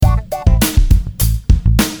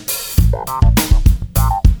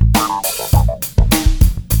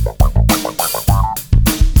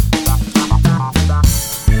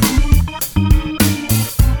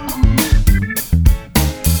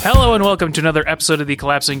welcome to another episode of the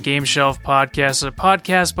Collapsing Game Shelf podcast, a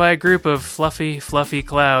podcast by a group of fluffy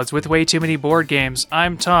clouds with way too many board games.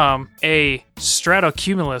 I'm Tom, a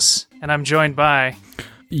stratocumulus, and I'm joined by...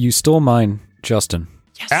 You stole mine, Justin.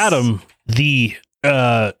 Yes. Adam, the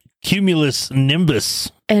cumulus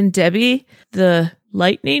nimbus. And Debbie, the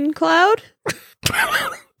lightning cloud?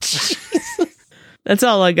 That's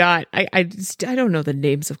all I got. I don't know the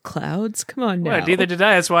names of clouds. Come on now. Well, neither did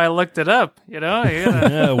I. That's why I looked it up. You know,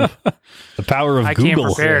 The power of I Google.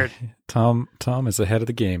 came prepared. Tom is ahead of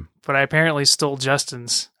the game. But I apparently stole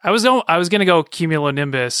Justin's. I was gonna go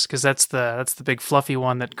cumulonimbus because that's the big fluffy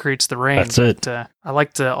one that creates the rain. That's it. But, I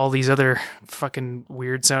liked all these other fucking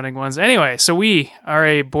weird sounding ones. Anyway, so we are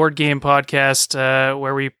a board game podcast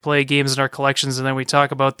where we play games in our collections and then we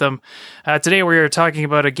talk about them. Today we are talking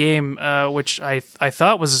about a game which I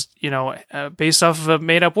thought was based off of a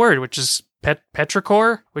made up word, which is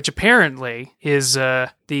Petrichor, which apparently is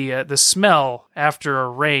the smell after a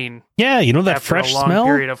rain. Yeah, you know that after fresh a long smell?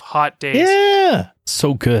 period of hot days. Yeah,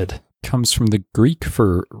 so good. Comes from the Greek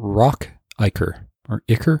for rock ichor or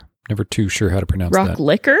ichor. Never too sure how to pronounce Rock that.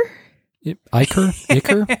 liquor? Ichor?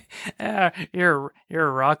 You're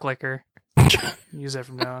a rock licker. Use that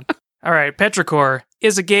from now on. All right, Petrichor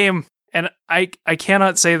is a game, and I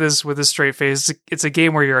cannot say this with a straight face. It's a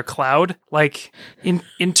game where you're a cloud. Like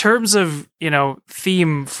in terms of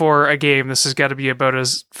theme for a game, this has got to be about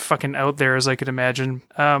as fucking out there as I could imagine.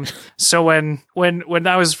 So when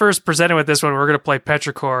I was first presented with this one, we're gonna play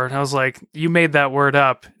Petrichor, and I was like, "You made that word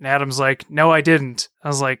up." And Adam's like, "No, I didn't." I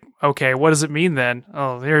was like, "Okay, what does it mean then?"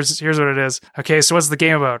 Oh, here's what it is. Okay, so what's the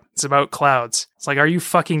game about? It's about clouds. It's like, are you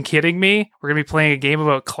fucking kidding me? We're gonna be playing a game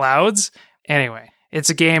about clouds? Anyway. It's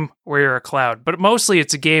a game where you're a cloud, but mostly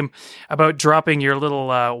it's a game about dropping your little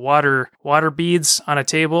water beads on a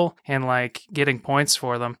table and like getting points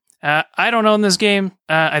for them. I don't own this game.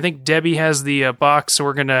 I think Debbie has the box, so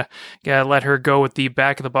we're gonna let her go with the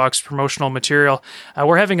back of the box promotional material.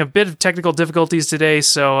 We're having a bit of technical difficulties today,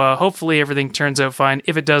 so hopefully everything turns out fine.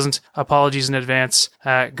 If it doesn't, apologies in advance.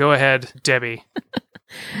 Go ahead, Debbie.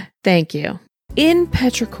 Thank you. In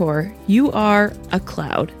Petrichor, you are a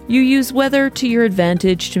cloud. You use weather to your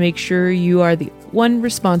advantage to make sure you are the one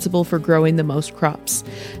responsible for growing the most crops.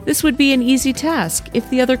 This would be an easy task if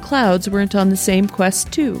the other clouds weren't on the same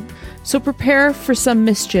quest too. So prepare for some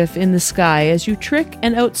mischief in the sky as you trick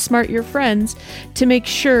and outsmart your friends to make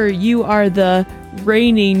sure you are the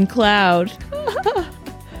raining cloud.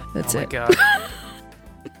 That's it. God.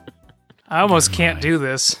 I almost can't do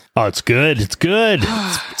this. Oh, it's good. It's good.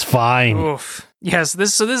 It's fine. Oof. Yes,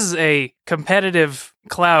 this is a competitive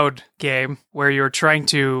cloud game where you're trying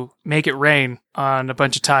to make it rain on a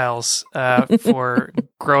bunch of tiles for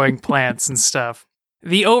growing plants and stuff.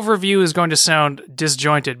 The overview is going to sound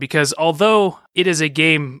disjointed because although it is a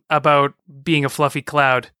game about being a fluffy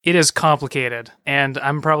cloud, it is complicated, and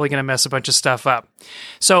I'm probably going to mess a bunch of stuff up.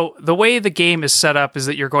 So the way the game is set up is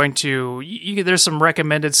that you're going to... there's some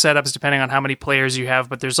recommended setups depending on how many players you have,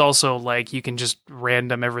 but there's also, like, you can just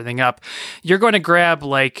random everything up. You're going to grab,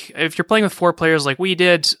 like... If you're playing with 4 players like we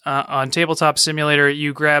did on Tabletop Simulator,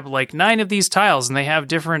 you grab, like, 9 of these tiles, and they have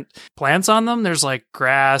different plants on them. There's, like,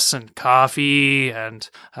 grass and coffee and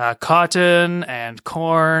cotton and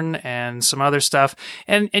corn and some other stuff,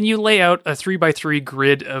 and you lay out a 3x3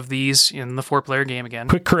 grid of these in the 4-player game again.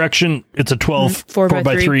 Quick correction, it's a 12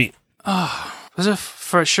 4x3. Oh, was it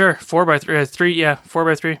for sure 4x3? Yeah,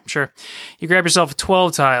 4x3. Sure. You grab yourself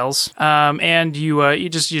 12 tiles, and you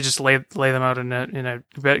just lay them out in a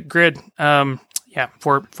grid. Yeah,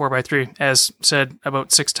 4x3, as said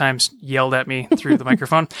about 6 times, yelled at me through the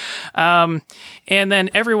microphone. And then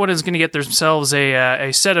everyone is going to get themselves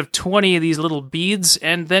a set of 20 of these little beads,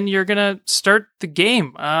 and then you're going to start the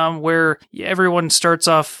game, where everyone starts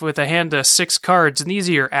off with a hand of 6 cards, and these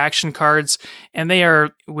are your action cards, and they are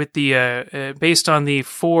with the based on the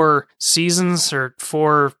 4 seasons or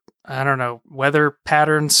 4... I don't know, weather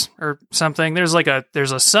patterns or something. There's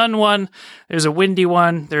a sun one, there's a windy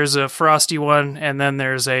one, there's a frosty one, and then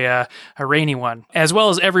there's a rainy one. As well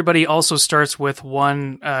as everybody also starts with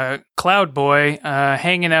one cloud boy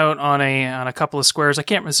hanging out on a couple of squares. I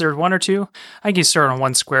can't remember, is there 1 or 2? I think you start on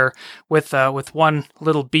 1 square with one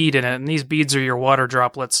little bead in it, and these beads are your water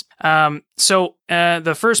droplets. So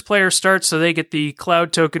the first player starts, so they get the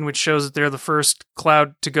cloud token, which shows that they're the first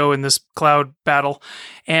cloud to go in this cloud battle.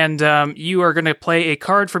 And you are going to play a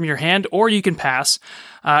card from your hand, or you can pass.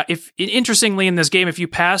 Interestingly, in this game, if you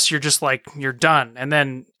pass, you're done. And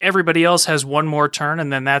then everybody else has one more turn,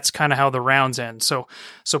 and then that's kind of how the rounds end. So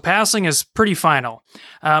passing is pretty final.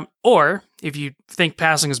 Or if you think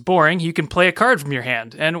passing is boring, you can play a card from your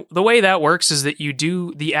hand. And the way that works is that you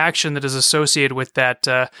do the action that is associated with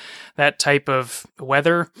that type of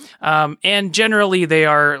weather. And generally they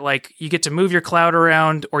are like, you get to move your cloud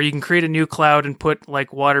around, or you can create a new cloud and put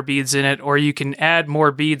like water beads in it, or you can add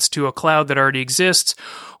more beads to a cloud that already exists,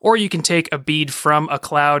 or you can take a bead from a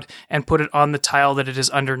cloud and put it on the tile that it is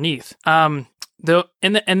underneath. And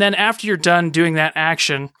then after you're done doing that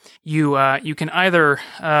action, you can either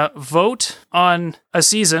vote on a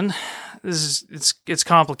season. It's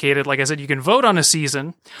complicated. Like I said, you can vote on a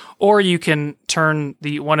season, or you can turn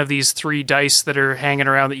one of these 3 dice that are hanging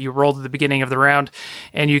around that you rolled at the beginning of the round,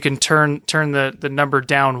 and you can turn the number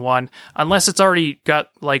down 1, unless it's already got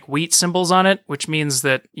like wheat symbols on it, which means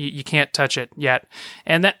that you can't touch it yet.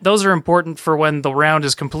 And those are important for when the round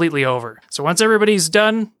is completely over. So once everybody's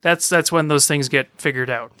done, that's when those things get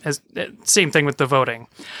figured out. Same thing with the voting.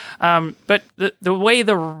 But the way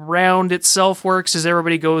the round itself works is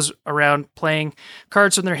everybody goes around playing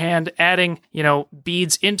cards from their hand, adding,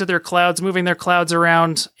 beads into their clouds, moving their clouds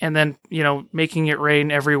around, and then, making it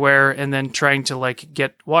rain everywhere, and then trying to like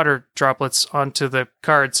get water droplets onto the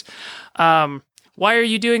cards. Why are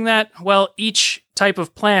you doing that? Well, each type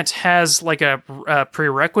of plant has like a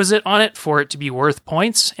prerequisite on it for it to be worth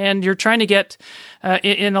points, and you're trying to get,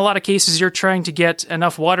 in a lot of cases, you're trying to get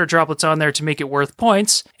enough water droplets on there to make it worth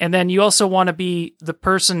points, and then you also want to be the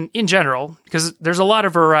person in general, because there's a lot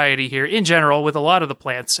of variety here, in general, with a lot of the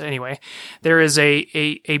plants anyway. There is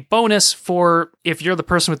a bonus for if you're the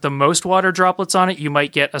person with the most water droplets on it, you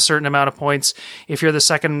might get a certain amount of points. If you're the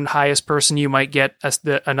second highest person, you might get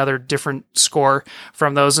another different score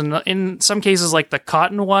from those, and in some cases, like the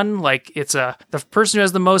cotton one, like it's the person who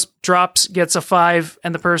has the most drops gets a 5,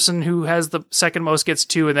 and the person who has the second most gets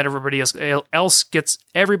 2, and then everybody else gets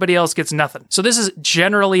nothing. So this is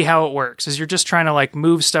generally how it works, is you're just trying to like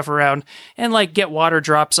move stuff around and like get water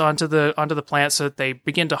drops onto the plant so that they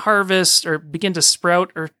begin to harvest or begin to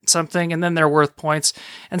sprout or something, and then they're worth points.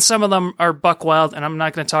 And some of them are buckwild, and I'm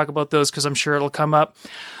not going to talk about those because I'm sure it'll come up.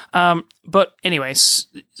 But anyways,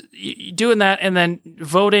 doing that and then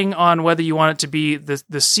voting on whether you want it to be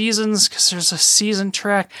the seasons, because there's a season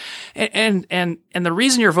track, and the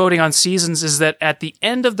reason you're voting on seasons is that at the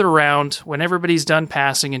end of the round, when everybody's done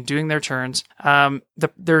passing and doing their turns,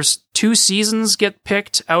 there's 2 seasons get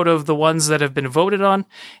picked out of the ones that have been voted on,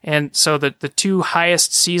 and so that the 2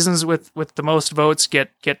 highest seasons with the most votes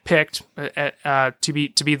get picked to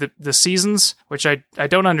be the seasons, which I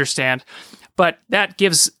don't understand. But that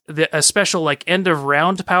gives a special like end of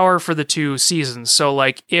round power for the 2 seasons. So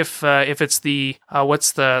like if it's the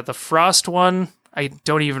what's the frost one? I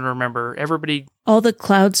don't even remember. All the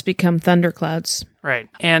clouds become thunderclouds. Right.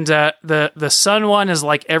 And the sun one is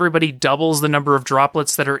like everybody doubles the number of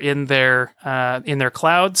droplets that are in their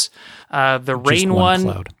clouds. The rain one,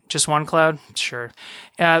 cloud. Just one cloud? Sure.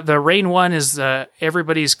 The rain one is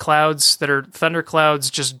everybody's clouds that are thunder clouds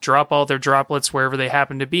just drop all their droplets wherever they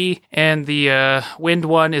happen to be. And the wind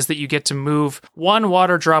one is that you get to move 1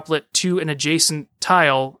 water droplet to an adjacent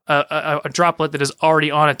tile, a droplet that is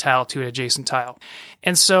already on a tile to an adjacent tile.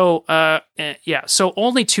 And so, so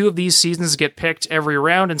only 2 of these seasons get picked every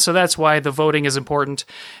round, and so that's why the voting is important,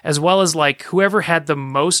 as well as like whoever had the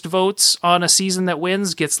most votes on a season that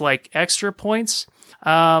wins gets like extra points.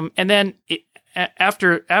 And then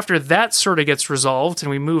after that sort of gets resolved and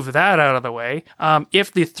we move that out of the way,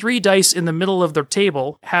 if the 3 dice in the middle of the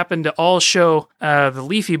table happen to all show the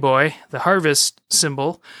leafy boy, the harvest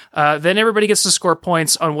symbol, then everybody gets to score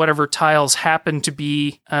points on whatever tiles happen to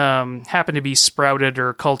be sprouted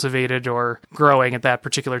or cultivated or growing at that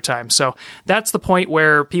particular time. So that's the point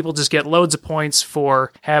where people just get loads of points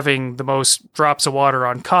for having the most drops of water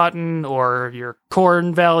on cotton, or your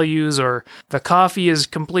corn values, or the coffee is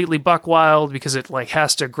completely buckwild because it like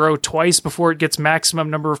has to grow twice before it gets maximum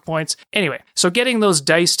number of points. Anyway, so getting those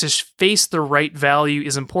dice to face the right value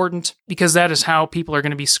is important, because that is how people are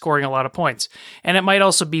going to be scoring a lot of points. And it might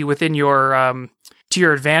also be within your to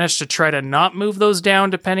your advantage to try to not move those down,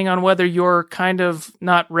 depending on whether you're kind of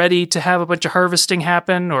not ready to have a bunch of harvesting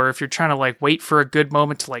happen, or if you're trying to like wait for a good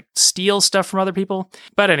moment to like steal stuff from other people.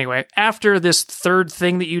 But anyway, after this third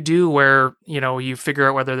thing that you do, where you figure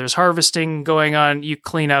out whether there's harvesting going on, you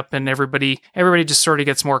clean up, and everybody just sort of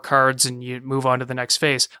gets more cards, and you move on to the next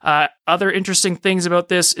phase. Other interesting things about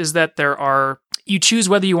this is that there are You choose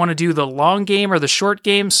whether you want to do the long game or the short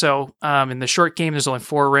game. So in the short game, there's only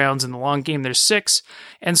 4 rounds. In the long game, there's 6.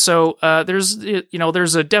 And so there's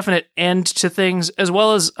a definite end to things, as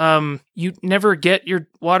well as you never get your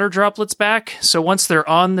water droplets back. So once they're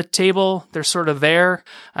on the table, they're sort of there.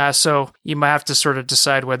 So you might have to sort of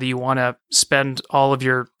decide whether you want to spend all of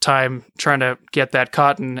your time trying to get that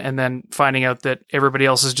cotton and then finding out that everybody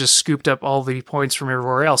else has just scooped up all the points from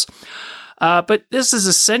everywhere else. But this is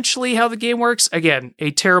essentially how the game works. Again,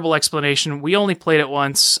 a terrible explanation. We only played it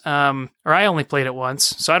once, or I only played it once,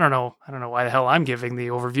 so I don't know why the hell I'm giving the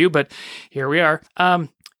overview, but here we are.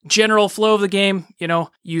 General flow of the game,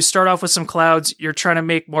 you start off with some clouds, you're trying to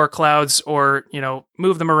make more clouds or,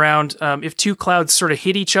 move them around. If 2 clouds sort of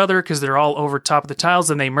hit each other because they're all over top of the tiles,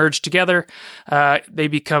 then they merge together. They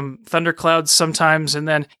become thunderclouds sometimes. And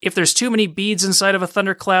then if there's too many beads inside of a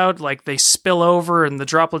thundercloud, like they spill over and the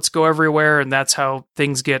droplets go everywhere, and that's how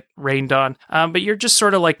things get rained on. But you're just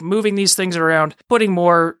sort of like moving these things around, putting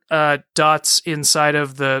more dots inside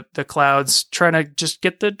of the clouds, trying to just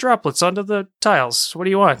get the droplets onto the tiles. What do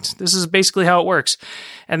you want? This is basically how it works.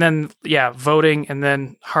 And then, voting and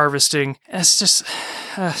then harvesting. It's just,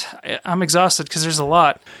 I'm exhausted because there's a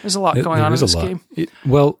lot. There's a lot going on in this game.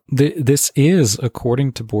 This is,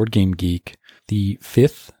 according to Board Game Geek, the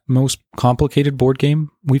 5th most complicated board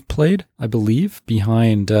game we've played, I believe,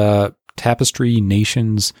 behind Tapestry,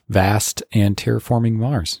 Nations, Vast, and Terraforming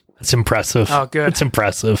Mars. It's impressive. Oh, good. It's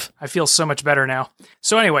impressive. I feel so much better now.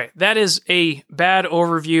 So anyway, that is a bad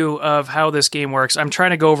overview of how this game works. I'm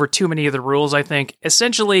trying to go over too many of the rules, I think.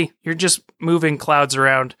 Essentially, you're just moving clouds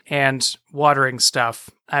around and watering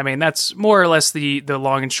stuff. I mean, that's more or less the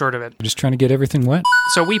long and short of it. Just trying to get everything wet.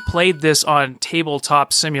 So we played this on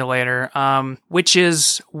Tabletop Simulator, which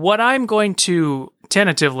is what I'm going to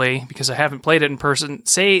tentatively, because I haven't played it in person,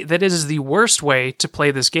 say that it is the worst way to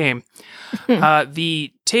play this game.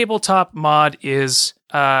 The tabletop mod is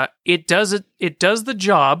it does the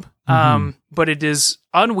job, but it is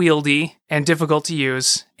unwieldy and difficult to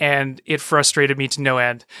use, and it frustrated me to no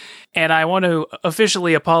end. And I want to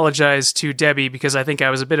officially apologize to Debbie because I think I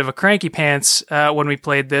was a bit of a cranky pants when we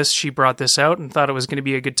played this. She brought this out and thought it was going to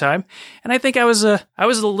be a good time, and I think I was a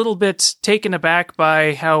little bit taken aback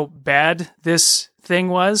by how bad this thing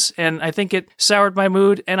was, and I think it soured my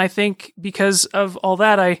mood, and I think because of all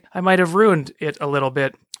that I might have ruined it a little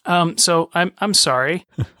bit. So I'm sorry.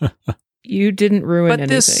 You didn't ruin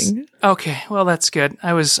anything. Okay, well that's good.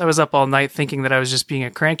 I was up all night thinking that I was just being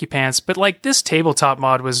a cranky pants, but like this tabletop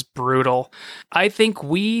mod was brutal. I think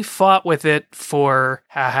we fought with it for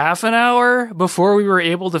a half an hour before we were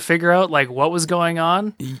able to figure out like what was going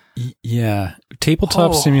on. Yeah,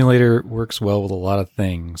 Tabletop Simulator works well with a lot of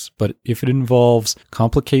things, but if it involves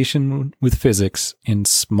complication with physics and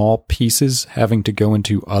small pieces having to go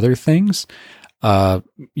into other things,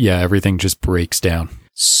 everything just breaks down.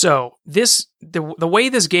 So the way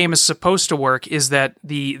this game is supposed to work is that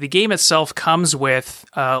the game itself comes with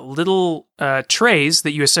little trays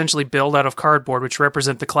that you essentially build out of cardboard, which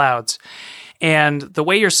represent the clouds. And the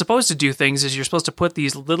way you're supposed to do things is you're supposed to put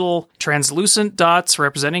these little translucent dots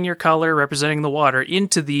representing your color, representing the water,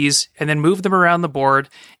 into these, and then move them around the board.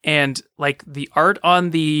 And like the art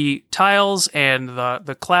on the tiles and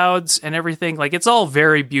the clouds and everything, like it's all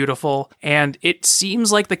very beautiful. And it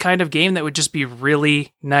seems like the kind of game that would just be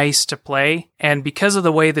really nice to play. And because of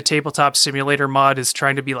the way the Tabletop Simulator mod is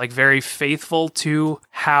trying to be like very faithful to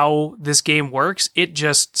how this game works, it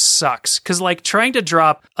just sucks. Because like trying to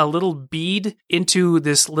drop a little bead into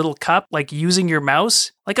this little cup, like using your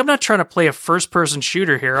mouse, like I'm not trying to play a first-person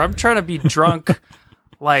shooter here. I'm trying to be drunk,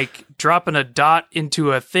 like dropping a dot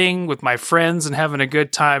into a thing with my friends and having a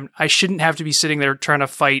good time. I shouldn't have to be sitting there trying to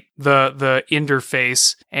fight the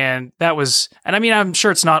interface. And that was, and I mean, I'm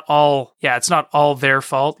sure it's not all their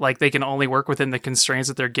fault. Like they can only work within the constraints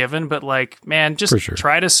that they're given, but like, man, just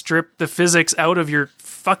try to strip the physics out of your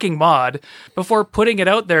fucking mod before putting it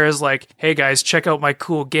out there as like, hey guys, check out my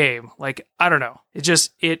cool game. Like, I don't know. It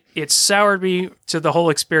just, it soured me to the whole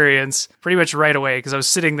experience pretty much right away because I was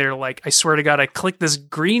sitting there like, I swear to God, I clicked this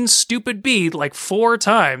green stupid bead like 4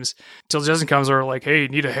 times till Justin comes over like, hey, you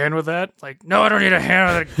need a hand with that? Like, no, I don't need a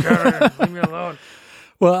hand with it. Leave me alone.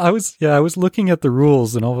 Well, I was looking at the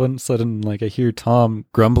rules and all of a sudden like I hear Tom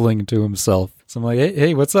grumbling to himself. So I'm like,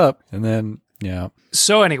 hey, what's up? And then, yeah.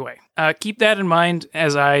 So anyway, keep that in mind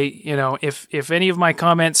as if any of my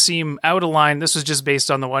comments seem out of line, this was just based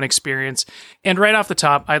on the one experience. And right off the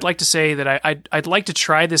top, I'd like to say that I'd like to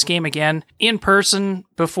try this game again in person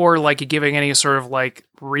before like giving any sort of like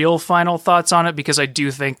real final thoughts on it, because I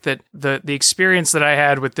do think that the experience that I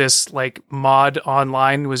had with this like mod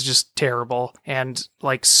online was just terrible and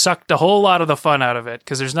like sucked a whole lot of the fun out of it,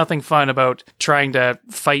 because there's nothing fun about trying to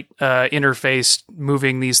fight interface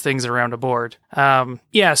moving these things around a board.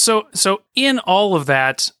 So in all of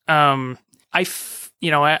that, I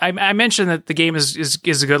mentioned that the game is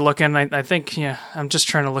good looking. I think, I'm just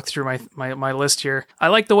trying to look through my list here. I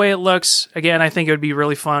like the way it looks. Again, I think it would be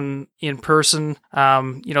really fun in person.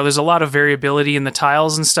 There's a lot of variability in the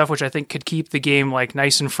tiles and stuff, which I think could keep the game like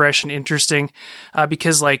nice and fresh and interesting.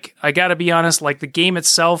 Because like, I gotta be honest, like the game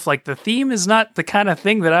itself, like the theme is not the kind of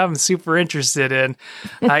thing that I'm super interested in.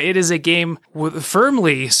 It is a game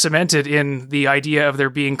firmly cemented in the idea of there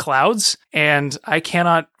being clouds, and I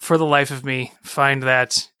cannot for the life of me find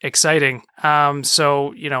that exciting.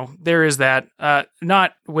 There is that.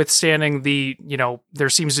 Notwithstanding there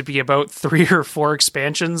seems to be about 3 or 4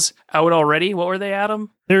 expansions out already. What were they,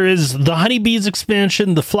 Adam? There is the honeybees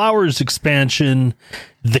expansion, the flowers expansion,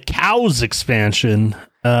 the cows expansion,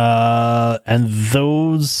 and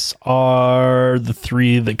those are the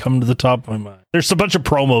 3 that come to the top of my mind. There's a bunch of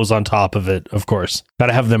promos on top of it, of course.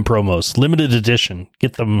 Gotta have them promos. Limited edition.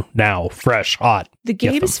 Get them now. Fresh, hot. The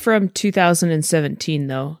game's from 2017,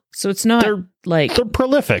 though. So it's not they're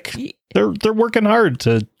prolific. They're working hard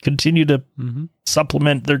to continue to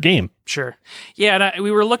supplement their game. Sure. Yeah, and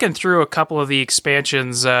we were looking through a couple of the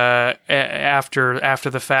expansions after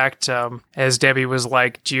the fact, as Debbie was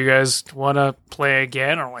like, do you guys want to play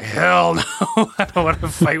again? I'm like, hell no, I don't want to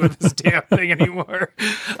fight with this damn thing anymore.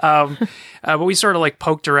 But we sort of like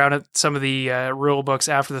poked around at some of the rule books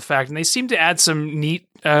after the fact, and they seem to add some neat,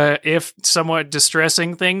 if somewhat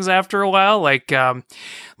distressing things after a while. Like the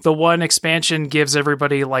one expansion gives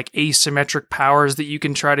everybody like asymmetric powers that you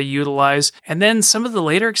can try to utilize. And then some of the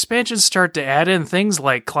later expansions start to add in things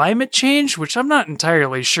like climate change, which I'm not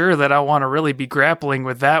entirely sure that I want to really be grappling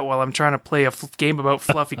with that while I'm trying to play a game about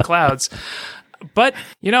fluffy clouds. But,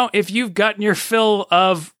 if you've gotten your fill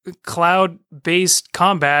of cloud-based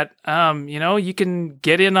combat, you can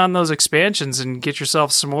get in on those expansions and get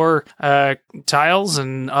yourself some more tiles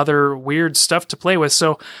and other weird stuff to play with.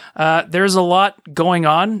 So there's a lot going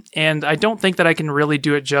on, and I don't think that I can really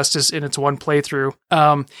do it justice in its one playthrough.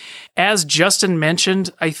 As Justin mentioned,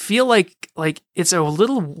 I feel like it's a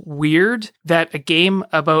little weird that a game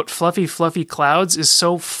about fluffy clouds is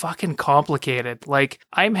so fucking complicated. Like,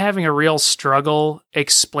 I'm having a real struggle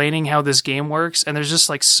explaining how this game works, and there's just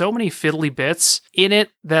like so many fiddly bits in it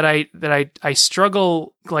that I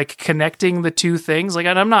struggle like connecting the two things. Like,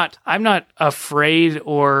 and I'm not afraid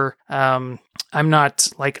or I'm not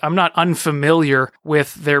unfamiliar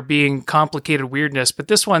with there being complicated weirdness, but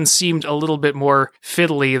this one seemed a little bit more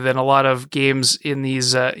fiddly than a lot of games in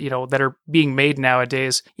these, that are being made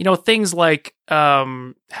nowadays. Things like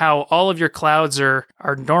how all of your clouds are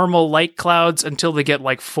normal light clouds until they get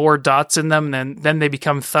like 4 dots in them, and then they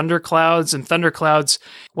become thunder clouds, and thunder clouds,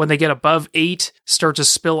 when they get above 8, start to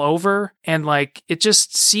spill over. And like, it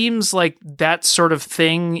just seems like that sort of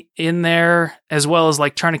thing in there, as well as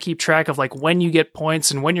like trying to keep track of like when you get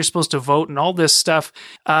points and when you're supposed to vote and all this stuff.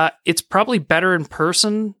 It's probably better in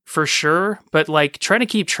person for sure, but like trying to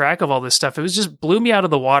keep track of all this stuff, it was just blew me out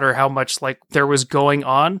of the water how much like there was going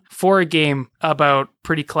on for a game about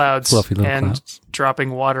pretty clouds and clouds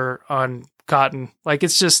dropping water on cotton. Like,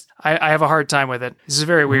 it's just, I have a hard time with it. This is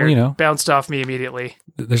very weird. Bounced off me immediately.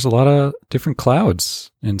 There's a lot of different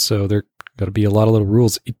clouds, and so there got to be a lot of little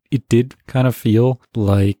rules. It did kind of feel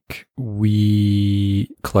like we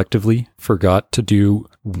collectively forgot to do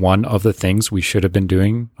one of the things we should have been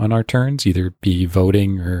doing on our turns, either be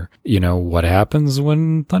voting or, what happens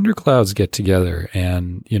when thunderclouds get together.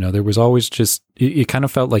 And, there was always just, it kind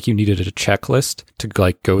of felt like you needed a checklist to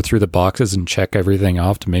like go through the boxes and check everything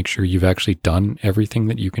off to make sure you've actually done everything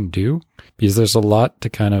that you can do, because there's a lot to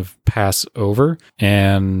kind of pass over.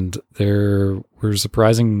 And there were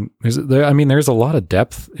there's a lot of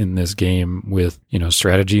depth in this game with,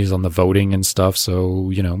 strategies on the voting and stuff. So,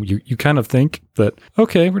 you kind of think that,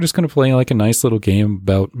 okay, we're just going to play like a nice little game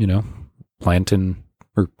about, planting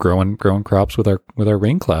or growing crops with our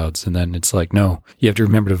rain clouds. And then it's like, no, you have to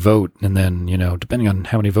remember to vote. And then, depending on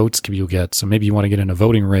how many votes you'll get. So maybe you want to get in a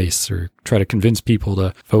voting race or try to convince people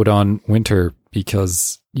to vote on winter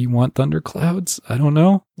because you want thunderclouds. I don't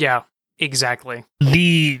know. Yeah, exactly.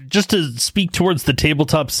 Just to speak towards the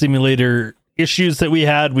tabletop simulator issues that we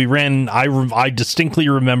had, I distinctly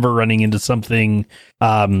remember running into something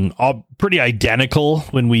all pretty identical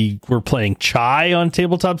when we were playing Chai on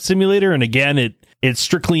Tabletop Simulator. And again, it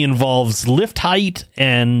strictly involves lift height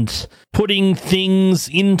and putting things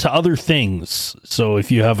into other things. So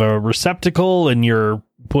if you have a receptacle and you're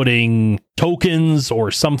putting tokens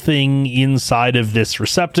or something inside of this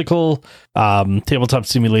receptacle. Tabletop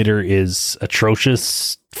Simulator is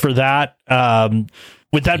atrocious for that.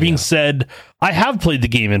 With that being said, I have played the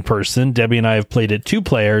game in person. Debbie and I have played it 2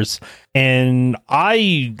 players, and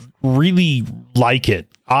I really like it.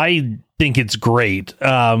 I think it's great.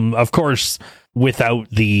 Of course, without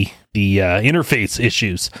the interface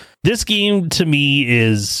issues. This game to me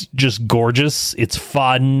is just gorgeous. It's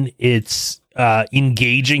fun. It's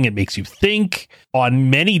engaging. It makes you think on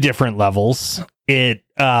many different levels.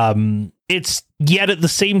 It's yet at the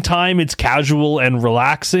same time it's casual and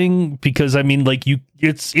relaxing, because I mean, like,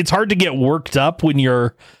 it's hard to get worked up when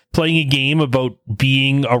you're playing a game about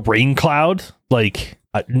being a rain cloud. Like,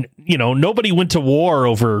 nobody went to war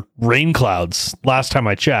over rain clouds last time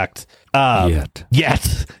I checked. Yet.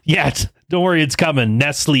 Don't worry, it's coming.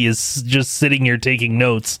 Nestle is just sitting here taking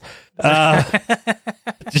notes.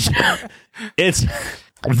 It's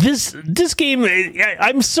this game.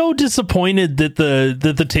 I'm so disappointed that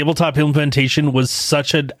the tabletop implementation was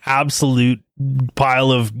such an absolute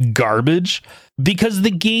pile of garbage, because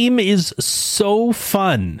the game is so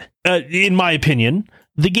fun. In my opinion,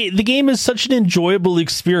 the game is such an enjoyable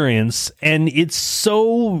experience, and it's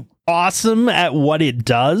so awesome at what it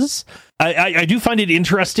does. I do find it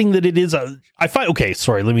interesting that it is let me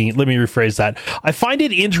rephrase that. I find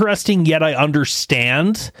it interesting, yet I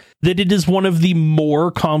understand that it is one of the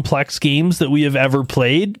more complex games that we have ever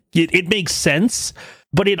played. It makes sense,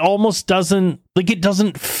 but it almost doesn't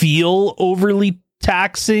feel overly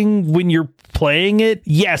taxing when you're playing it.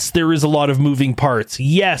 Yes, there is a lot of moving parts.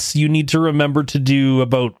 Yes, you need to remember to do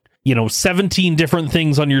about 17 different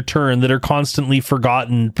things on your turn that are constantly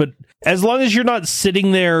forgotten. But as long as you're not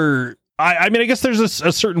sitting there, I mean, I guess there's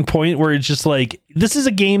a certain point where it's just like, this is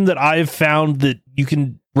a game that I've found that you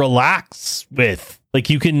can relax with.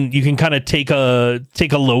 Like, you can kind of take a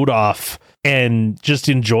load off and just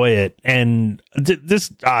enjoy it. And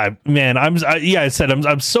this, man, I'm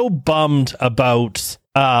so bummed about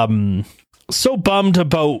how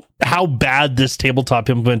bad this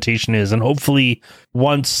tabletop implementation is. And hopefully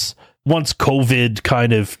once COVID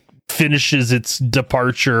kind of finishes its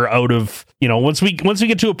departure out of, once we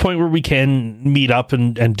get to a point where we can meet up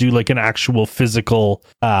and do like an actual physical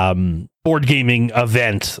board gaming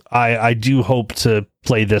event, I do hope to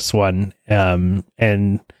play this one, and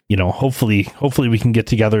hopefully we can get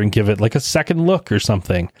together and give it like a second look or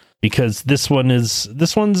something, because it's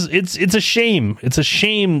a shame. It's a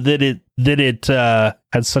shame that it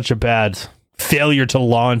had such a bad failure to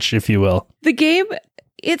launch, if you will. The game,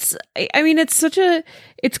 it's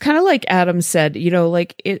kind of like Adam said, I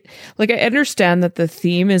understand that the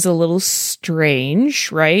theme is a little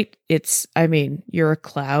strange, right? You're a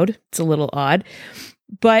cloud. It's a little odd,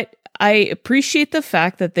 but I appreciate the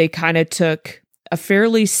fact that they kind of took a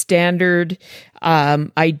fairly standard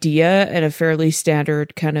idea and a fairly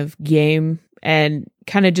standard kind of game and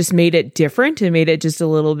kind of just made it different and made it just a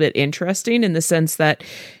little bit interesting, in the sense that,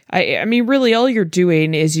 really all you're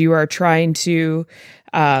doing is you are trying to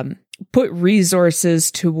put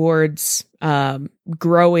resources towards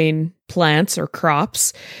growing plants or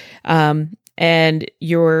crops, and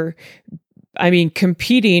you're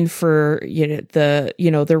competing for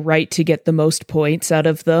the right to get the most points out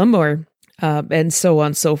of them, or and so on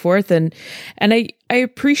and so forth. And I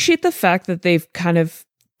appreciate the fact that they've kind of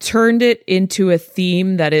turned it into a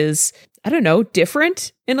theme that is,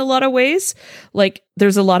 different in a lot of ways. Like,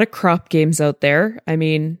 there's a lot of crop games out there.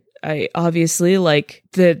 I obviously, like,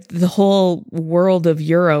 the whole world of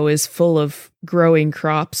Euro is full of growing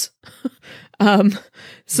crops.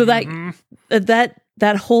 So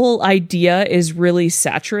that whole idea is really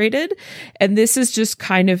saturated. And this has just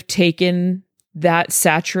kind of taken that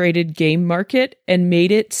saturated game market and made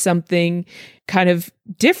it something kind of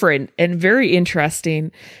different and very interesting.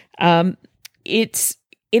 It's,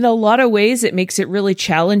 in a lot of ways, it makes it really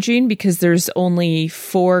challenging, because there's only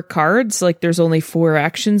 4 cards, like there's only 4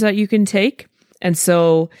 actions that you can take. And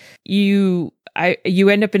so you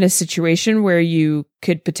end up in a situation where you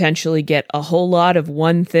could potentially get a whole lot of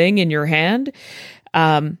one thing in your hand.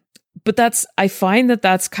 But I find that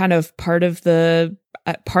that's kind of part of the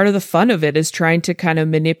fun of it, is trying to kind of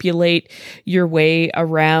manipulate your way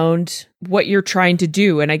around what you're trying to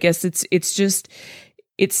do. And I guess it's just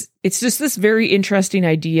this very interesting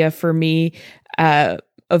idea for me, of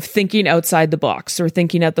thinking outside the box, or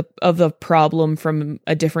thinking of the problem from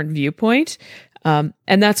a different viewpoint. And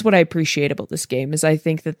that's what I appreciate about this game, is I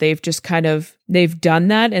think that they've done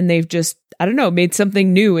that, and they've just, made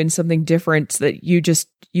something new and something different that you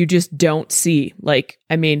just don't see. Like,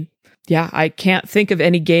 I can't think of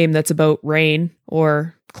any game that's about rain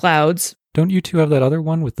or clouds Don't you two have that other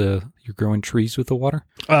one with you're growing trees with the water?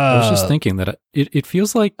 I was just thinking that it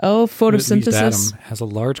feels like photosynthesis Adam has a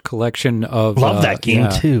large collection of love that game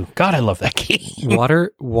too. God, I love that game.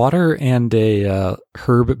 water and a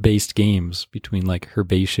herb-based games between like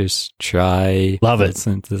herbaceous, chai, love it,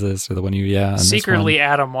 synthesis, or the one you and secretly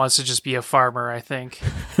Adam wants to just be a farmer. I think.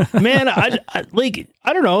 Man, I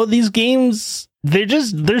don't know, these games.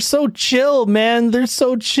 They're so chill, man. They're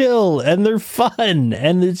so chill and they're fun,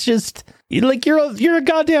 and it's just like you're a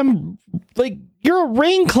goddamn like you're a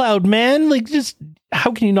rain cloud, man. Like, just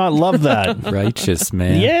how can you not love that? Righteous,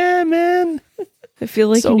 man. Yeah, man. I feel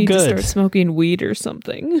like So you need good. to start smoking weed or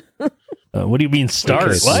something. What do you mean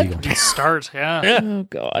start? Okay, What? Start, yeah. Yeah. Oh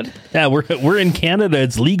God. Yeah, we're in Canada.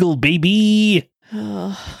 It's legal, baby.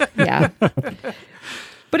 Yeah.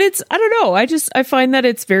 But I don't know. I find that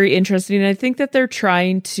it's very interesting. And I think that they're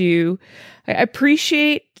trying to, I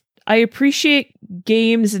appreciate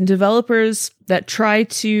games and developers that try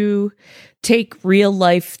to take real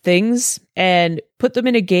life things and put them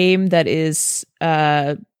in a game that is,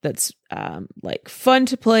 that's like fun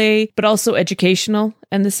to play, but also educational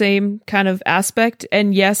and the same kind of aspect.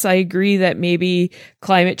 And yes, I agree that maybe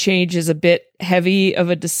climate change is a bit heavy of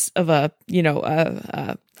a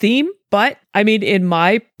theme. But I mean, in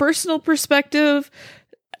my personal perspective,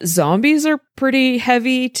 zombies are pretty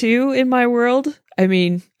heavy too in my world. I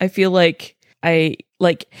mean, I feel like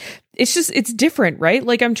it's different, right?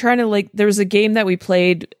 Like I'm trying to there was a game that we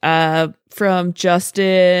played from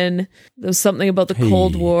Justin. There was something about the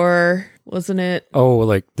Cold War, wasn't it? Oh,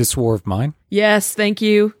 like This War of Mine? Yes, thank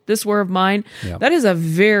you. This War of Mine. Yeah. That is a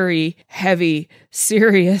very heavy,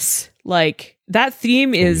 serious, that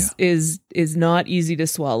theme is not easy to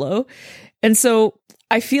swallow. And so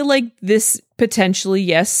I feel like this potentially,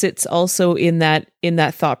 yes, sits also in that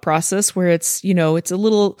thought process where it's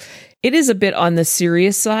it is a bit on the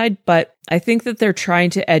serious side, but I think that they're trying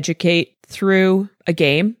to educate through a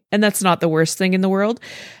game, and that's not the worst thing in the world.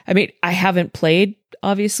 I mean, I haven't played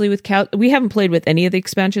obviously with we haven't played with any of the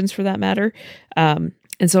expansions for that matter. And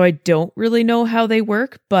so I don't really know how they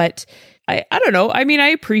work, but I don't know. I mean, I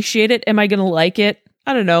appreciate it. Am I going to like it?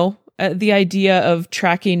 I don't know. The idea of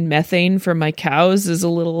tracking methane from my cows is a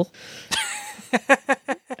little...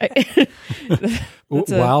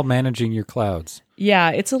 While managing your clouds.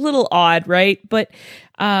 Yeah, it's a little odd, right? But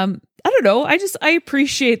I don't know. I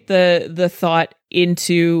appreciate the thought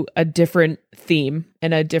into a different theme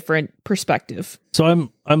and a different perspective. So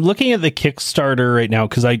I'm looking at the Kickstarter right now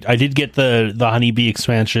because I did get the Honeybee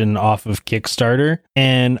expansion off of Kickstarter,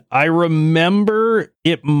 and I remember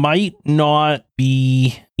it might not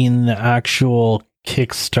be in the actual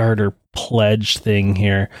Kickstarter pledge thing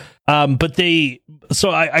here. But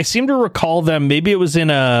I seem to recall them, maybe it was in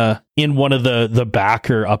one of the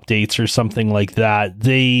backer updates or something like that.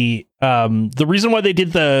 They the reason why they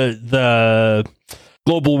did the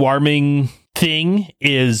global warming thing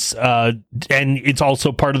is and it's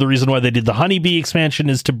also part of the reason why they did the Honeybee expansion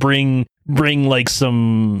is to bring like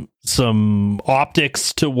some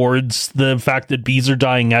optics towards the fact that bees are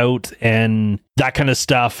dying out and that kind of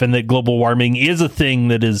stuff, and that global warming is a thing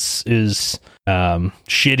that is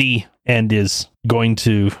shitty and is going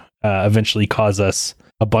to eventually cause us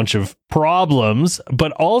a bunch of problems.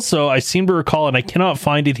 But also, I seem to recall, and I cannot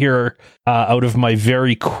find it here out of my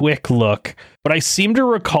very quick look, but I seem to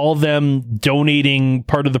recall them donating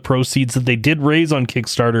part of the proceeds that they did raise on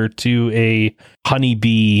Kickstarter to a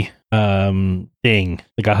honeybee thing,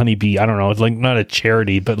 like a honeybee, I don't know, it's like not a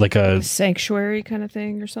charity, but like a sanctuary kind of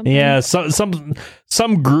thing or something. Yeah,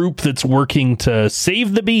 some group that's working to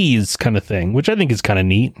save the bees kind of thing, which I think is kind of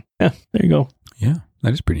neat. Yeah, there you go. Yeah,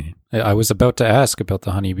 that is pretty neat. I was about to ask about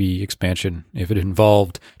the honeybee expansion, if it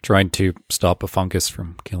involved trying to stop a fungus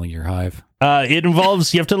from killing your hive. It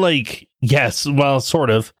involves, you have to yes, well, sort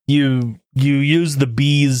of. You use the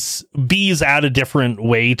bees add a different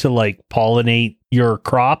way to pollinate your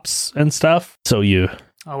crops and stuff. So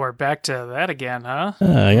Oh, we're back to that again, huh?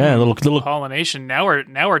 Yeah, a little pollination. Now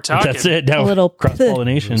we're talking. That's it. Now a little cross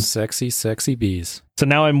pollination. Sexy bees. So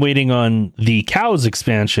now I'm waiting on the cows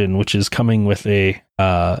expansion, which is coming with a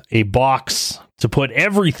box to put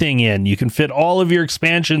everything in. You can fit all of your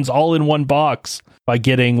expansions all in one box by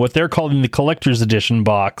getting what they're calling the collector's edition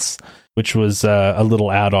box, which was a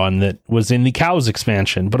little add-on that was in the cows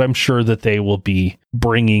expansion. But I'm sure that they will be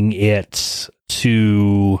bringing it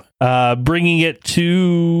to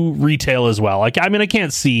retail as well. I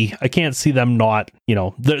can't see them not,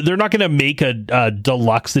 they're not going to make a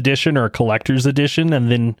deluxe edition or a collector's edition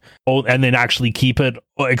and then actually keep it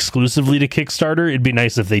exclusively to Kickstarter. It'd be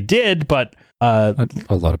nice if they did, but a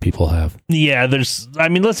lot of people have. Yeah,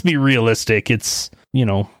 let's be realistic. It's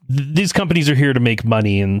these companies are here to make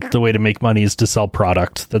money, and the way to make money is to sell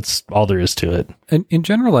product. That's all there is to it. And in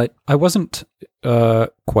general, I wasn't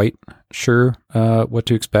quite sure what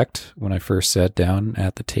to expect when I first sat down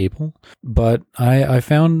at the table, but I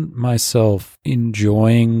found myself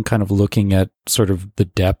enjoying kind of looking at sort of the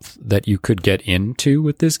depth that you could get into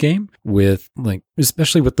with this game, with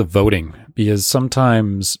especially with the voting, because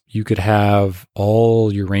sometimes you could have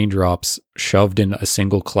all your raindrops shoved in a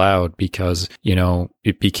single cloud because,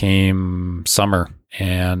 it became summer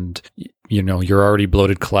and your already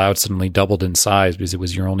bloated cloud suddenly doubled in size because it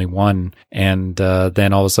was your only one. And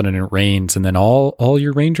then all of a sudden it rains, and then all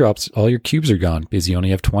your raindrops, all your cubes are gone because you only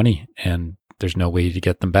have 20 and there's no way to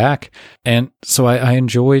get them back. And so I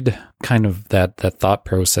enjoyed kind of that thought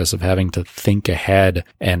process of having to think ahead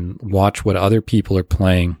and watch what other people are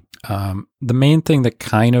playing. The main thing that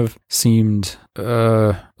kind of seemed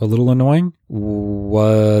a little annoying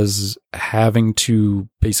was having to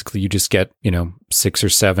basically, you just get 6 or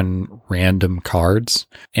 7 random cards,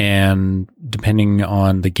 and depending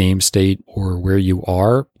on the game state or where you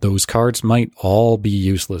are, those cards might all be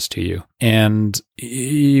useless to you, and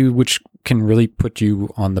which can really put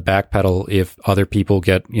you on the back pedal if other people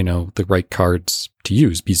get the right cards to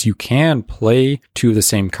use, because you can play 2 of the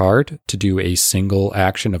same card to do a single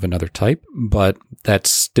action of another type, but that's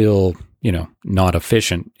still not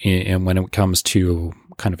efficient. And when it comes to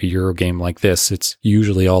kind of a Euro game like this, it's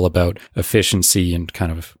usually all about efficiency and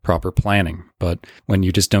kind of proper planning. But when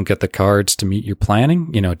you just don't get the cards to meet your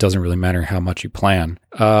planning, it doesn't really matter how much you plan.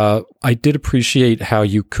 I did appreciate how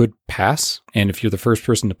you could pass. And if you're the first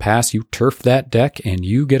person to pass, you turf that deck and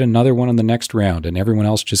you get another one in the next round, and everyone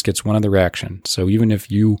else just gets one other action. So even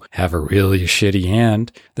if you have a really shitty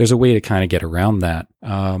hand, there's a way to kind of get around that.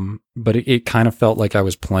 But it kind of felt like I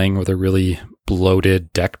was playing with a really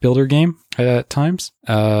bloated deck builder game at times.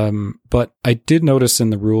 But I did notice in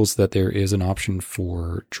the rules that there is an option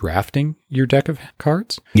for drafting your deck of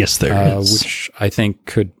cards. Yes, there is. Which I think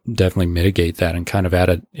could definitely mitigate that and kind of add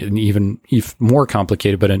an even more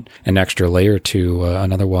complicated, but an extra layer to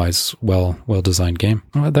an otherwise well-designed game.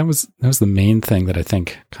 That was the main thing that I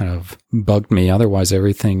think kind of bugged me. Otherwise,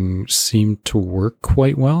 everything seemed to work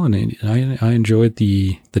quite well, and I enjoyed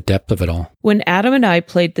the depth of it all. When Adam and I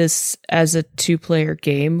played this as a 2-player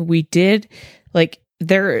game, we did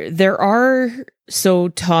there are, so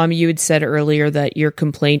Tom, you had said earlier that your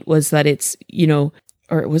complaint was that it's,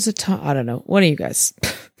 or was it Tom? I don't know. One of you guys,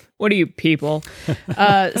 what are you people? You're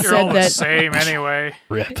said all the that, same anyway.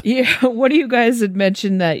 Rip. Yeah, one of you guys had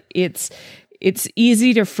mentioned that it's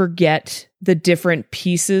easy to forget the different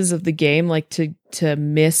pieces of the game, like to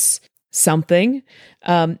miss something.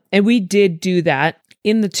 And we did do that.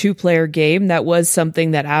 In the 2-player game, that was something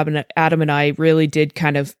that Adam and I really did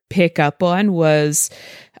kind of pick up on, was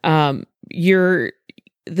the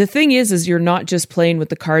thing is you're not just playing with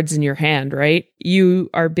the cards in your hand, right? You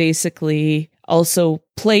are basically also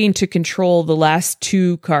playing to control the last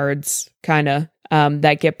 2 cards kind of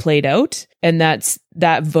that get played out. And that's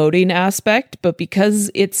that voting aspect. But because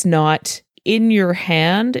it's not in your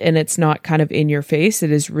hand and it's not kind of in your face, it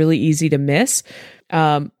is really easy to miss.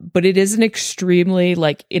 But it is an extremely,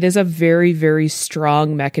 it is a very, very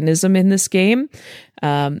strong mechanism in this game.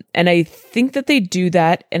 And I think that they do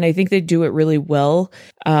that, and I think they do it really well,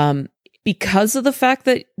 because of the fact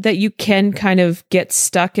that you can kind of get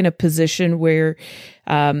stuck in a position where,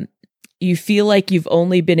 you feel like you've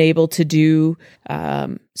only been able to do,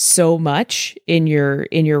 so much in your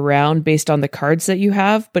round based on the cards that you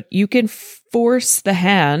have, but you can force the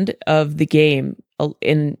hand of the game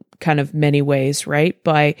in kind of many ways, right?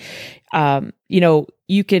 By,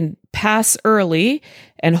 you can pass early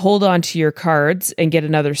and hold on to your cards and get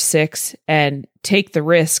another 6 and take the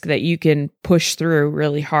risk that you can push through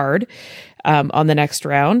really hard on the next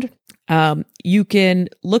round. You can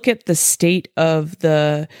look at the state of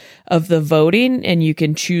the voting, and you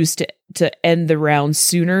can choose to end the round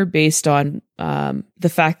sooner based on the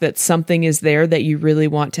fact that something is there that you really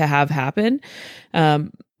want to have happen.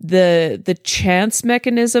 The chance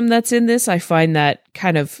mechanism that's in this, I find that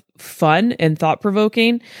kind of fun and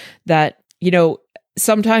thought-provoking, that,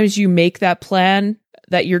 sometimes you make that plan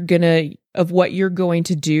that of what you're going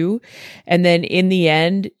to do, and then in the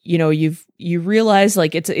end, you realize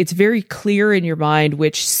it's very clear in your mind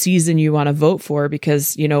which season you want to vote for,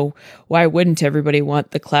 because why wouldn't everybody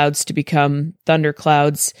want the clouds to become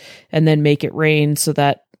thunderclouds and then make it rain, so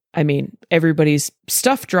that everybody's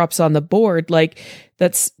stuff drops on the board?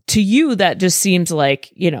 That's, to you, that just seems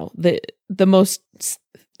like, the most,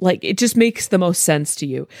 it just makes the most sense to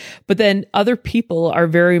you. But then other people are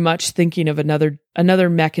very much thinking of another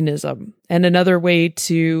mechanism and another way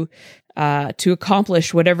to to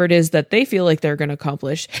accomplish whatever it is that they feel like they're going to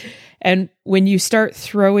accomplish. And when you start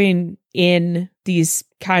throwing in these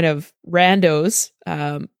kind of randos,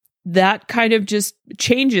 that kind of just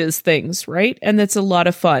changes things, right? And that's a lot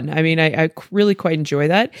of fun. I mean, I really quite enjoy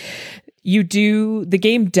that. The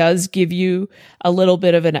game does give you a little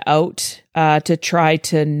bit of an out to try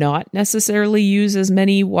to not necessarily use as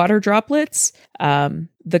many water droplets.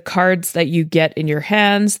 The cards that you get in your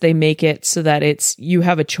hands, they make it so that you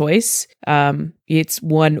have a choice. It's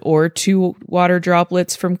 1 or 2 water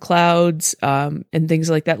droplets from clouds, and things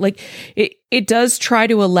like that. Like it does try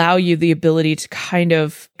to allow you the ability to kind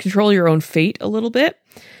of control your own fate a little bit.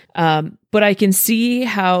 But I can see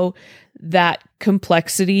how that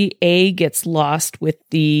complexity gets lost with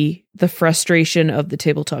the frustration of the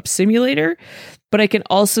tabletop simulator, but I can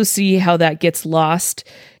also see how that gets lost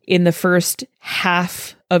in the first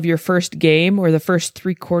half of your first game or the first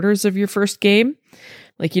 3/4 of your first game.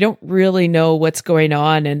 Like you don't really know what's going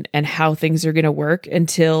on and how things are going to work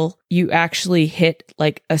until you actually hit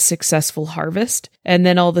like a successful harvest. And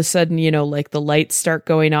then all of a sudden, like the lights start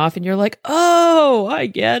going off and you're like, oh, I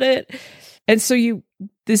get it. And so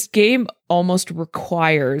this game almost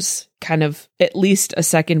requires kind of at least a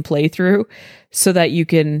second playthrough so that you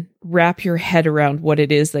can wrap your head around what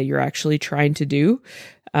it is that you're actually trying to do.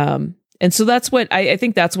 And so that's what I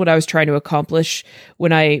think that's what I was trying to accomplish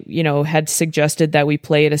when I, had suggested that we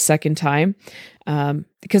play it a second time.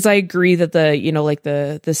 Because I agree that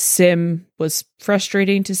the sim was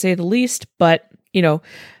frustrating to say the least, but,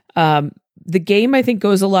 the game, I think,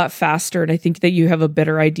 goes a lot faster, and I think that you have a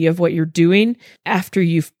better idea of what you're doing after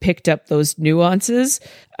you've picked up those nuances.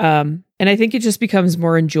 And I think it just becomes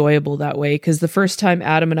more enjoyable that way, because the first time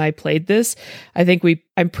Adam and I played this,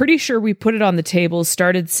 I'm pretty sure we put it on the table,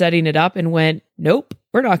 started setting it up, and went, nope,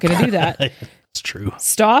 we're not going to do that. It's true.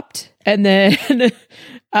 Stopped, and then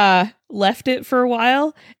left it for a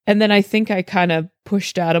while. And then I think I kind of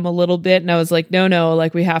pushed Adam a little bit, and I was like, no,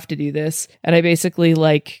 like we have to do this. And I basically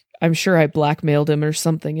I'm sure I blackmailed him or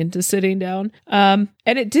something into sitting down. And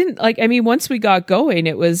it didn't once we got going,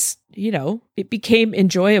 it was, it became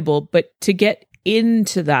enjoyable, but to get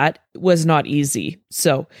into that was not easy.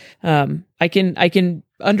 So, I can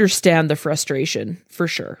understand the frustration for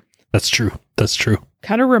sure. That's true.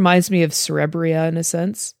 Kind of reminds me of Cerebria in a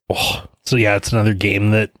sense. Oh, so yeah, it's another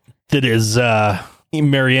game that is,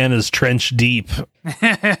 Mariana's trench deep.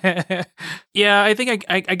 Yeah, I think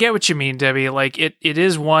I get what you mean, Debbie. Like it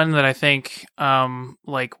is one that I think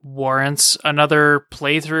warrants another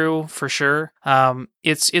playthrough for sure.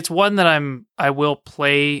 It's one that I will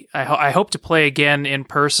play. I hope to play again in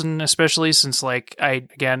person, especially since I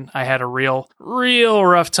had a real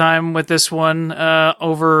rough time with this one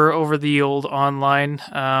over the old online.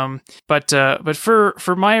 But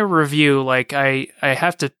for my review, I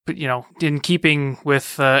have to, in keeping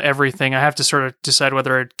with everything, I have to sort of decide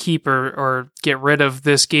whether I'd keep or get rid of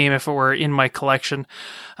this game if it were in my collection.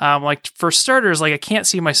 For starters, I can't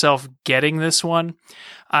see myself getting this one.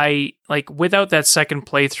 I without that second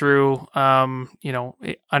playthrough,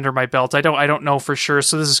 under my belt. I don't know for sure.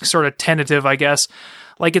 So this is sort of tentative, I guess.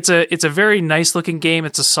 It's a very nice looking game.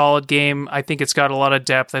 It's a solid game. I think it's got a lot of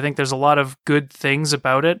depth. I think there's a lot of good things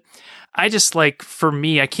about it. I just for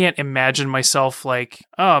me, I can't imagine myself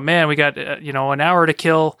oh man, we got, an hour to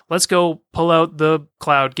kill. Let's go pull out the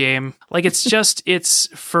cloud game.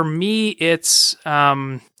 For me, it's,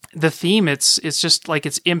 the theme, it's just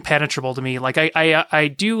it's impenetrable to me. I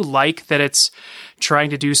do like that it's trying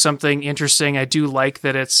to do something interesting. I do like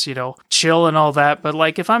that it's, chill and all that. But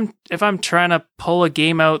if I'm trying to pull a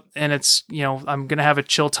game out and it's, I'm going to have a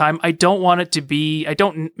chill time, I don't want it to be, I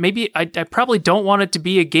probably don't want it to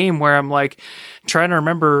be a game where I'm trying to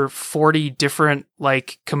remember 40 different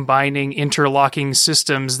combining interlocking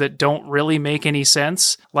systems that don't really make any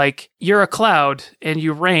sense. You're a cloud and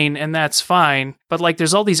you rain and that's fine. But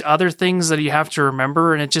there's all these other things that you have to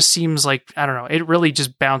remember. And it just seems I don't know, it really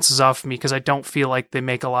just bounces off me because I don't feel they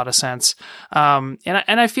make a lot of sense. And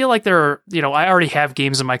I feel there are, I already have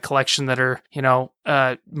games in my collection that are,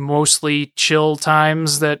 mostly chill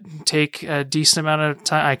times that take a decent amount of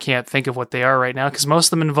time. I can't think of what they are right now because most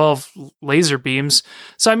of them involve laser beams.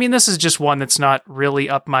 So, this is just one that's not really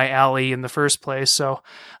up my alley in the first place. So,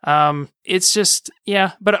 it's just,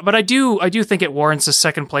 yeah, but I do think it warrants a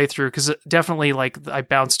second playthrough because definitely I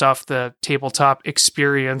bounced off the tabletop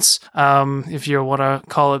experience, if you want to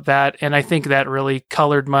call it that. And I think that really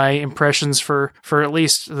colored my impressions for at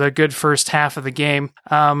least the good first half of the game.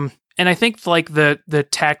 And I think like the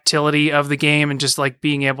tactility of the game and just like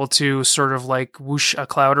being able to sort of like whoosh a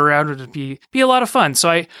cloud around would be a lot of fun. So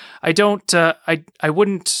I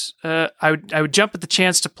would jump at the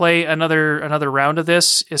chance to play another round of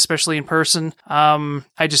this, especially in person. I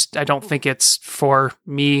don't think it's for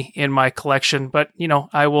me in my collection, but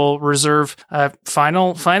I will reserve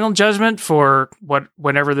final judgment for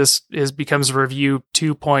whenever this becomes review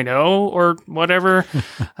 2.0 or whatever.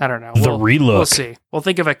 I don't know. Relook. We'll see. We'll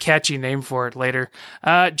think of a catchy name for it later.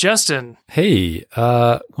 Justin. Hey,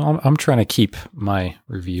 well, I'm trying to keep my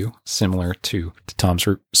review similar to Tom's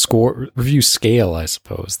review scale, I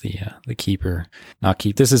suppose. The keeper, not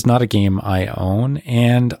keep. This is not a game I own,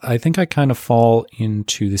 and I think I kind of fall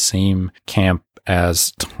into the same camp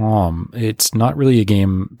as Tom. It's not really a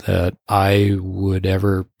game that I would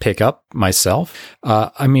ever pick up myself.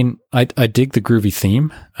 I mean, I dig the groovy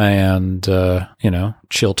theme, and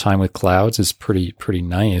chill time with clouds is pretty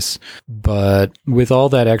nice. But with all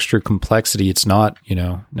that extra complexity, it's not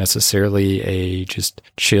necessarily a just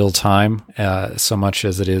chill time so much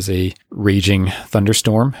as it is a raging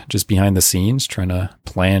thunderstorm just behind the scenes, trying to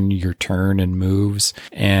plan your turn and moves.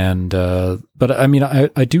 And but I mean,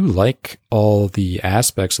 I do like all the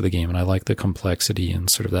aspects of the game, and I like the complexity and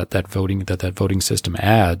sort of that voting system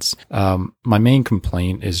adds. My main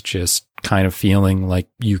complaint is just kind of feeling like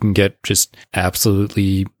you can get just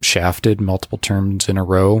absolutely shafted multiple turns in a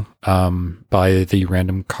row by the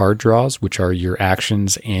random card draws, which are your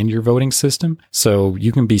actions and your voting system. So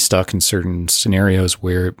you can be stuck in certain scenarios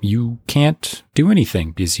where you can't do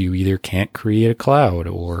anything because you either can't create a cloud,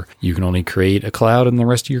 or you can only create a cloud and the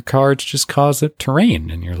rest of your cards just cause it to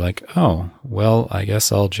rain. And you're like, oh, well, I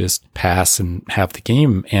guess I'll just pass and have the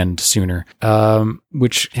game end sooner.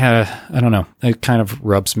 Which, I don't know, it kind of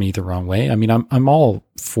rubs me the wrong way. I mean, I'm all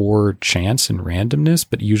for chance and randomness,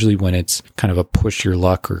 but usually when it's kind of a push your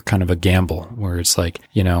luck or kind of a gamble where it's like,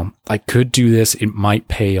 I could do this, it might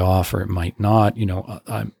pay off or it might not,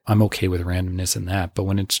 I'm okay with randomness in that. But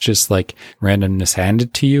when it's just like randomness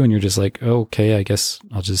handed to you and you're just like, oh, okay, I guess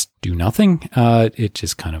I'll just do nothing. It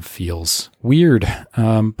just kind of feels weird.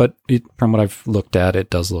 But from what I've looked at, it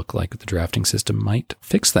does look like the drafting system might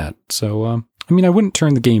fix that. So, I mean, I wouldn't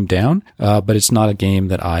turn the game down, but it's not a game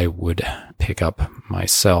that I would pick up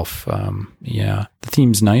myself. The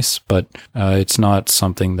theme's nice, but it's not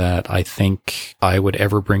something that I think I would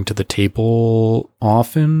ever bring to the table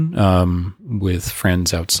often with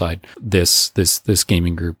friends outside this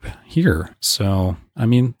gaming group here. So, I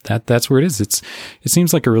mean, that's where it is. It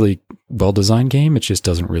seems like a really well-designed game. It just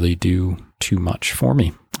doesn't really do too much for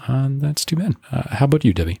me. That's too bad. How about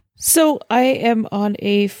you, Debbie? So I am on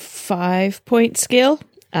a 5-point scale.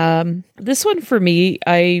 This one for me,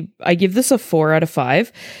 I give this a 4 out of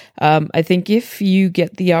 5. I think if you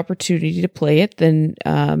get the opportunity to play it, then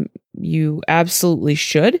you absolutely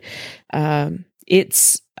should. I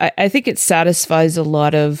think it satisfies a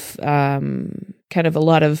lot of kind of a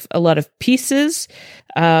lot of pieces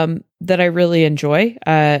that I really enjoy.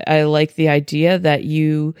 I like the idea that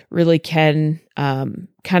you really can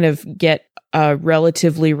kind of get a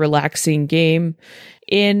relatively relaxing game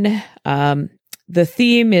in. The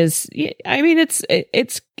theme is, I mean, it's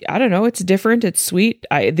I don't know, it's different, it's sweet.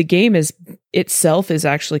 The game itself is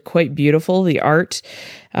actually quite beautiful. The art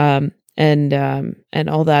and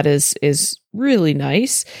all that is really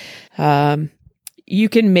nice. You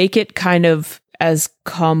can make it kind of as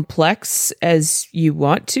complex as you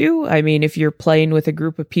want to. I mean, if you're playing with a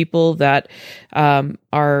group of people that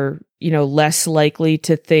are, less likely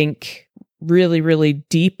to think really, really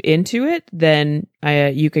deep into it, then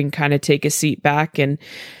you can kind of take a seat back and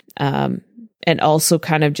also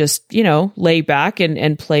kind of just, lay back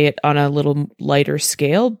and play it on a little lighter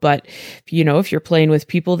scale. But, if you're playing with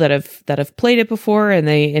people that have played it before and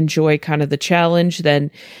they enjoy kind of the challenge, then,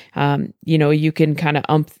 you can kind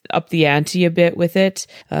of up the ante a bit with it.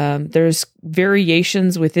 There's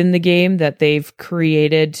variations within the game that they've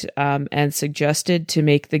created and suggested to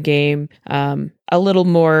make the game a little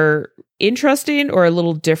more interesting or a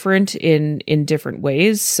little different in different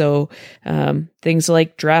ways. So things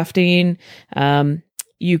like drafting,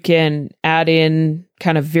 you can add in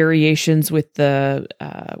kind of variations with the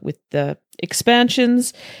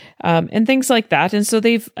expansions and things like that. And so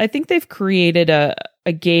I think they've created a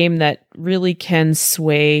game that really can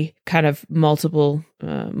sway kind of multiple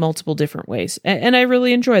different ways, and I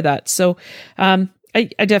really enjoy that. So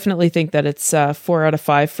I definitely think that it's 4 out of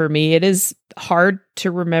 5 for me. It is hard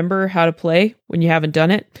to remember how to play when you haven't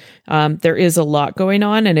done it. There is a lot going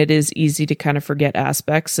on, and it is easy to kind of forget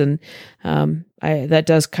aspects, and that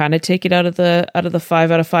does kind of take it out of the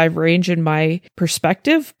 5 out of 5 range in my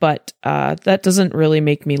perspective, but that doesn't really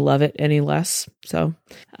make me love it any less. So,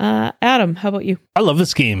 Adam, how about you? I love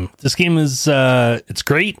this game. This game is it's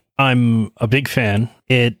great. I'm a big fan.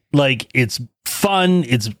 It's fun.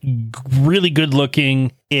 It's really good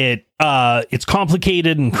looking. It's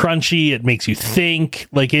complicated and crunchy. It makes you think.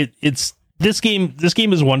 This game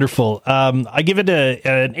is wonderful. I give it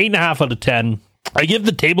an 8.5 out of 10. I give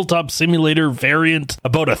the tabletop simulator variant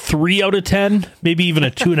about a 3 out of 10, maybe even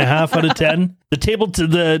a 2.5 out of 10.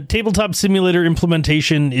 The tabletop simulator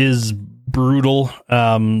implementation is brutal.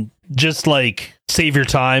 Just like save your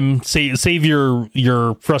time, save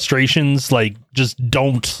your frustrations. Like just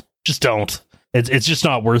don't. It's just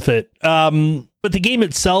not worth it. But the game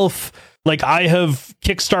itself, like I have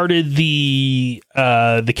kickstarted the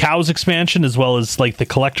cows expansion as well as like the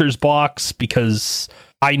collector's box, because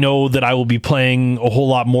I know that I will be playing a whole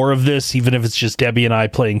lot more of this, even if it's just Debbie and I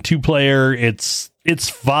playing 2-player. It's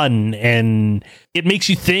fun and it makes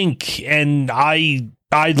you think, and I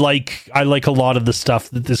like a lot of the stuff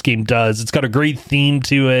that this game does. It's got a great theme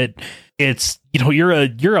to it. It's,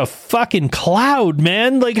 you're a fucking cloud,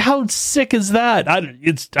 man. Like, how sick is that? I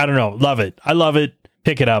don't know. Love it. I love it.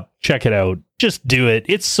 Pick it up. Check it out. Just do it.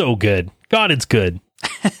 It's so good. God, it's good.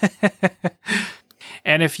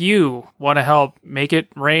 And if you want to help make it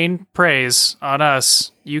rain praise on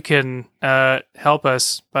us, you can help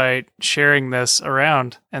us by sharing this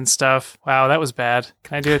around and stuff. Wow, that was bad.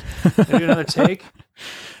 Can I do it? Can I do another take?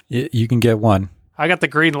 You can get one. I got the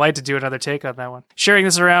green light to do another take on that one. Sharing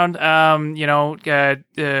this around,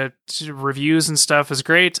 reviews and stuff is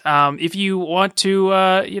great. If you want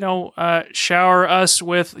to, shower us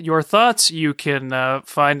with your thoughts, you can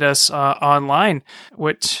find us online,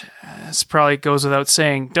 which probably goes without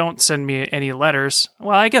saying. Don't send me any letters.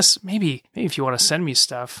 Well, I guess maybe if you want to send me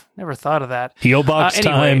stuff. Never thought of that. P.O. Box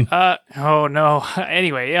time. Oh, no.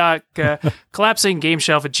 Anyway,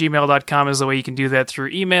 collapsinggameshelf@gmail.com is the way you can do that through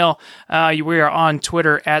email. We are on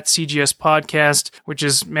Twitter at CGS Podcast, which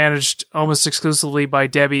is managed almost exclusively by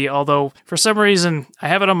Debbie, although for some reason I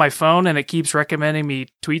have it on my phone and it keeps recommending me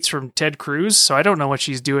tweets from Ted Cruz, so I don't know what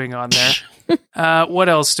she's doing on there. What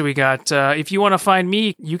else do we got? If you want to find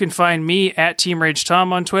me, you can find me at Team Rage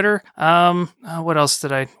Tom on Twitter. What else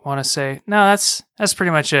did I want to say? No, that's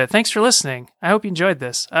pretty much it. Thanks for listening. I hope you enjoyed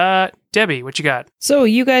this. Debbie, what you got? So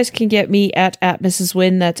you guys can get me at Mrs.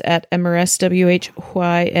 Wynn. That's at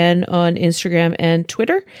MRSWHYN on Instagram and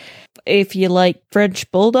Twitter. If you like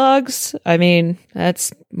French bulldogs, I mean,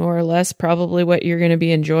 that's more or less probably what you're going to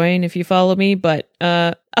be enjoying if you follow me. But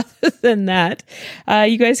other than that,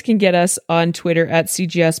 you guys can get us on Twitter at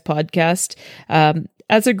CGS Podcast.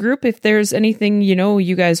 As a group, if there's anything,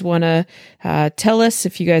 you guys want to tell us,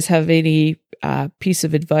 if you guys have any piece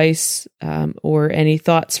of advice or any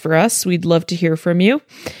thoughts for us, we'd love to hear from you.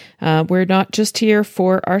 We're not just here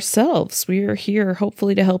for ourselves. We are here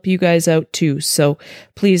hopefully to help you guys out too. So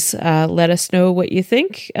please let us know what you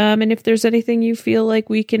think, and if there's anything you feel like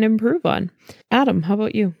we can improve on. Adam, how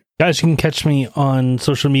about you? Guys, you can catch me on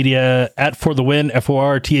social media at For The Win,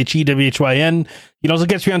 FORTHEWHYN. You can also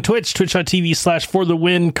catch me on Twitch,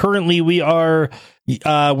 twitch.tv/ForTheWin. Currently, we are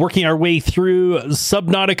working our way through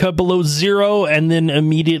Subnautica Below Zero, and then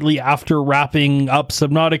immediately after wrapping up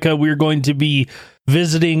Subnautica, we're going to be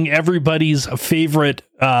visiting everybody's favorite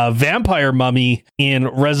vampire mummy in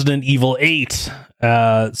Resident Evil 8.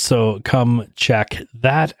 So come check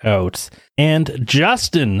that out. And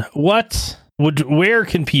Justin, where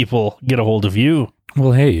can people get a hold of you?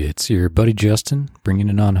 Well, hey, it's your buddy Justin bringing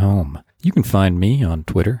it on home. You can find me on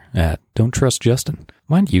Twitter at Don'tTrustJustin.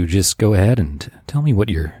 Why don't you just go ahead and tell me what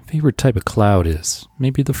your favorite type of cloud is?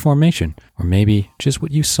 Maybe the formation, or maybe just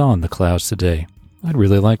what you saw in the clouds today. I'd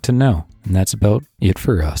really like to know. And that's about it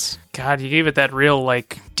for us. God, you gave it that real,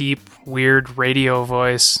 deep, weird radio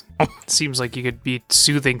voice. Seems like you could be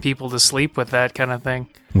soothing people to sleep with that kind of thing.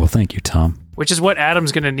 Well, thank you, Tom. Which is what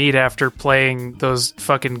Adam's going to need after playing those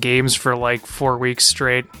fucking games for 4 weeks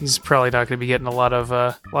straight. He's probably not going to be getting a lot of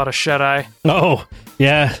shut-eye. Oh,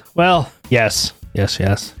 yeah. Well, yes.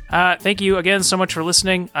 Yes. Thank you again so much for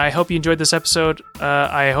listening. I hope you enjoyed this episode.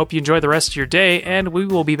 I hope you enjoy the rest of your day, and we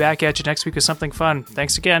will be back at you next week with something fun.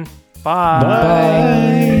 Thanks again. Bye.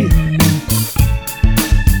 Bye.